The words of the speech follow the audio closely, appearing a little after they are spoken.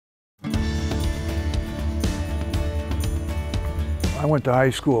I went to high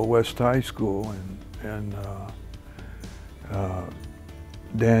school at West High School, and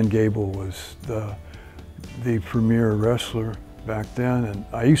Dan Gable was the premier wrestler back then, and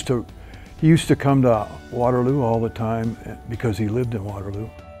he used to come to Waterloo all the time because he lived in Waterloo.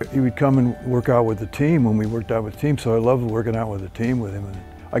 He would come and work out with the team when we worked out with the team, so I loved working out with the team with him. And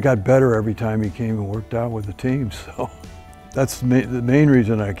I got better every time he came and worked out with the team, so that's the main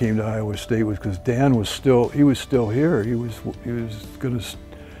reason I came to Iowa State, was because Dan was still here. He was going to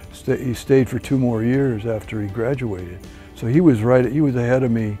stay. He stayed for 2 more years after he graduated, so he was ahead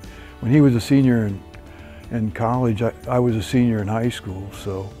of me. When he was a senior in college, I was a senior in high school,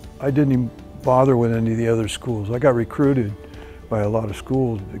 so I didn't even bother with any of the other schools. I got recruited by a lot of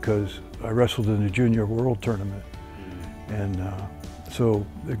schools because I wrestled in the Junior World Tournament, and so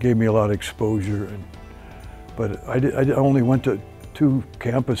it gave me a lot of exposure. But I only went to 2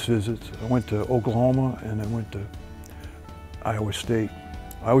 campus visits. I went to Oklahoma and I went to Iowa State.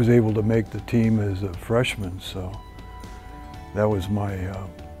 I was able to make the team as a freshman, so that was my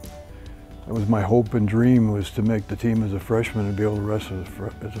hope and dream, was to make the team as a freshman and be able to wrestle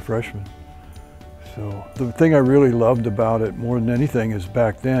as a freshman. So the thing I really loved about it more than anything is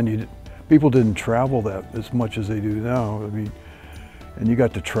back then people didn't travel that as much as they do now. I mean, and you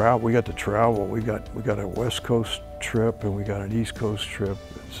got to travel. We got to travel. We got a West Coast trip and we got an East Coast trip.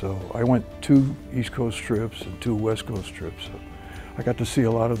 So I went 2 East Coast trips and 2 West Coast trips. So I got to see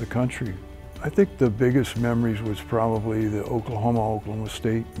a lot of the country. I think the biggest memories was probably the Oklahoma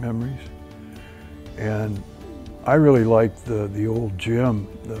State memories. And I really liked the old gym,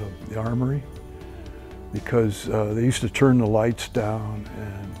 the Armory, because they used to turn the lights down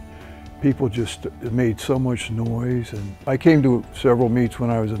and people just made so much noise. And I came to several meets when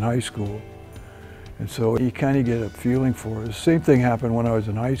I was in high school, and so you kind of get a feeling for it. The same thing happened when I was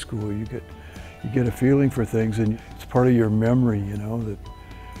in high school. You get a feeling for things, and it's part of your memory, you know, that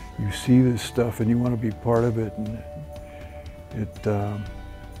you see this stuff and you want to be part of it. And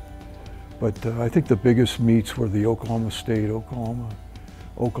but I think the biggest meets were the Oklahoma State, Oklahoma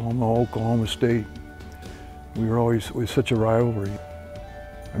State. It was such a rivalry.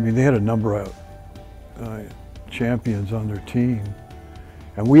 I mean, they had a number of champions on their team,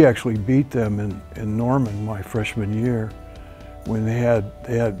 and we actually beat them in Norman my freshman year, when they had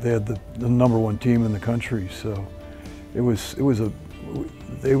the #1 team in the country. So they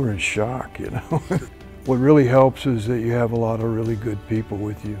were in shock, you know. What really helps is that you have a lot of really good people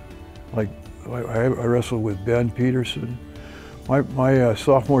with you. Like I wrestled with Ben Peterson. My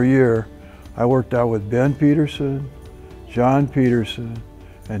sophomore year, I worked out with Ben Peterson, John Peterson,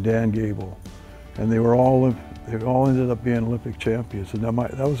 and Dan Gable, and they all ended up being Olympic champions. And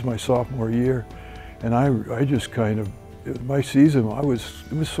that was my sophomore year, and I just kind of, my season, it was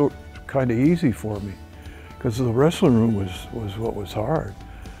so kind of easy for me, because the wrestling room was what was hard.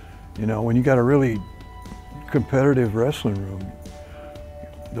 You know, when you got a really competitive wrestling room,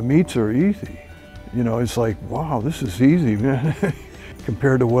 the meets are easy. You know, it's like, wow, this is easy, man,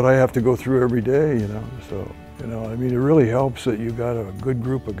 compared to what I have to go through every day, you know. So, you know, I mean, it really helps that you got a good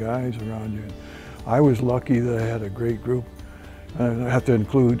group of guys around you. I was lucky that I had a great group. And I have to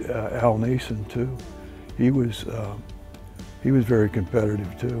include Al Nason too. He was very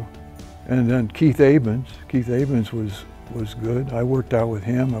competitive too. And then Keith Abens was good. I worked out with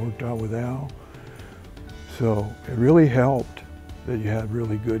him, I worked out with Al. So it really helped that you had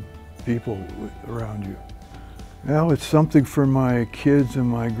really good people around you. Well, it's something for my kids and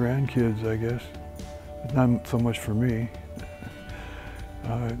my grandkids, I guess. Not so much for me.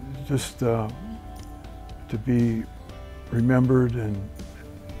 Just to be remembered, and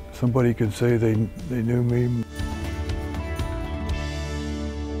somebody can say they knew me.